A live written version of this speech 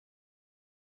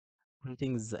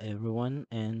Greetings, everyone,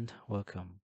 and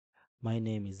welcome. My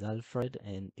name is Alfred,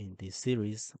 and in this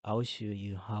series, I'll show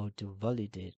you how to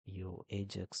validate your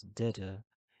Ajax data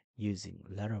using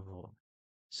Laravel.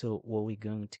 So, what we're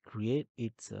going to create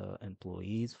is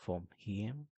employees form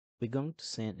here. We're going to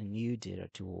send a new data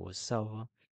to our server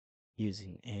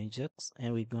using Ajax,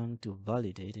 and we're going to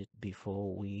validate it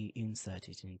before we insert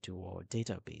it into our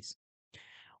database.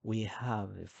 We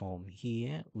have a form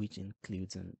here which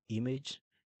includes an image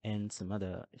and some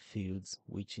other fields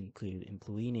which include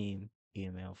employee name,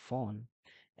 email, phone,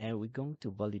 and we're going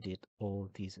to validate all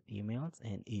these emails,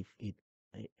 and if it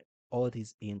eh, all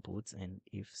these inputs, and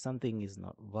if something is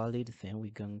not valid, then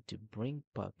we're going to bring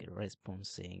back a response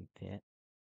saying that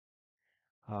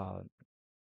uh,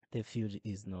 the field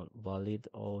is not valid,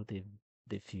 or the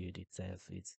field itself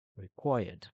is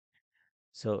required.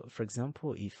 So for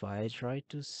example, if I try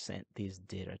to send this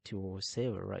data to our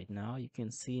server right now, you can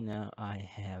see now I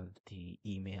have the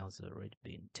emails already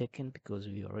been taken because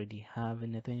we already have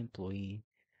another employee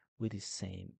with the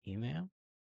same email.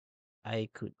 I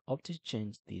could opt to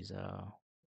change this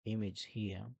image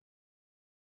here.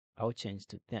 I'll change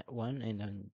to that one, and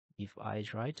then if I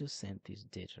try to send this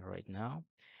data right now,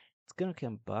 it's gonna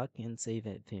come back and say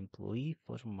that the employee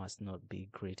photo must not be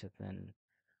greater than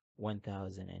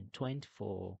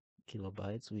 1024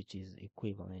 kilobytes, which is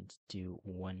equivalent to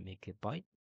 1 megabyte.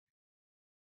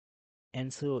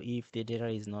 And so if the data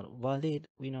is not valid,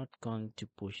 we're not going to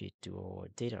push it to our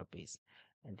database.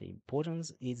 And the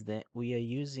importance is that we are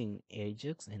using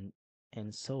Ajax,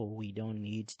 and so we don't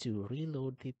need to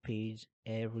reload the page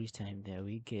every time that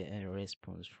we get a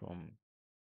response from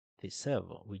the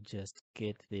server. We just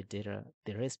get the data,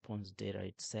 the response data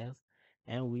itself,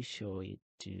 and we show it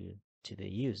to the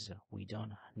user. We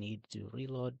don't need to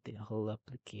reload the whole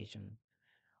application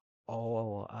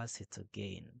or our assets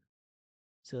again.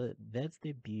 So that's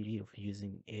the beauty of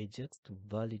using Ajax to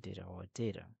validate our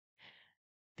data.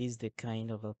 This is the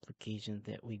kind of application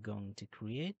that we're going to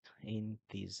create in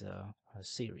this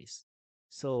series.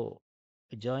 So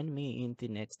join me in the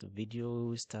next video.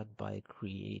 We'll start by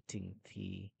creating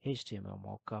the HTML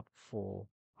mockup for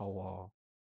our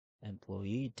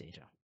employee data.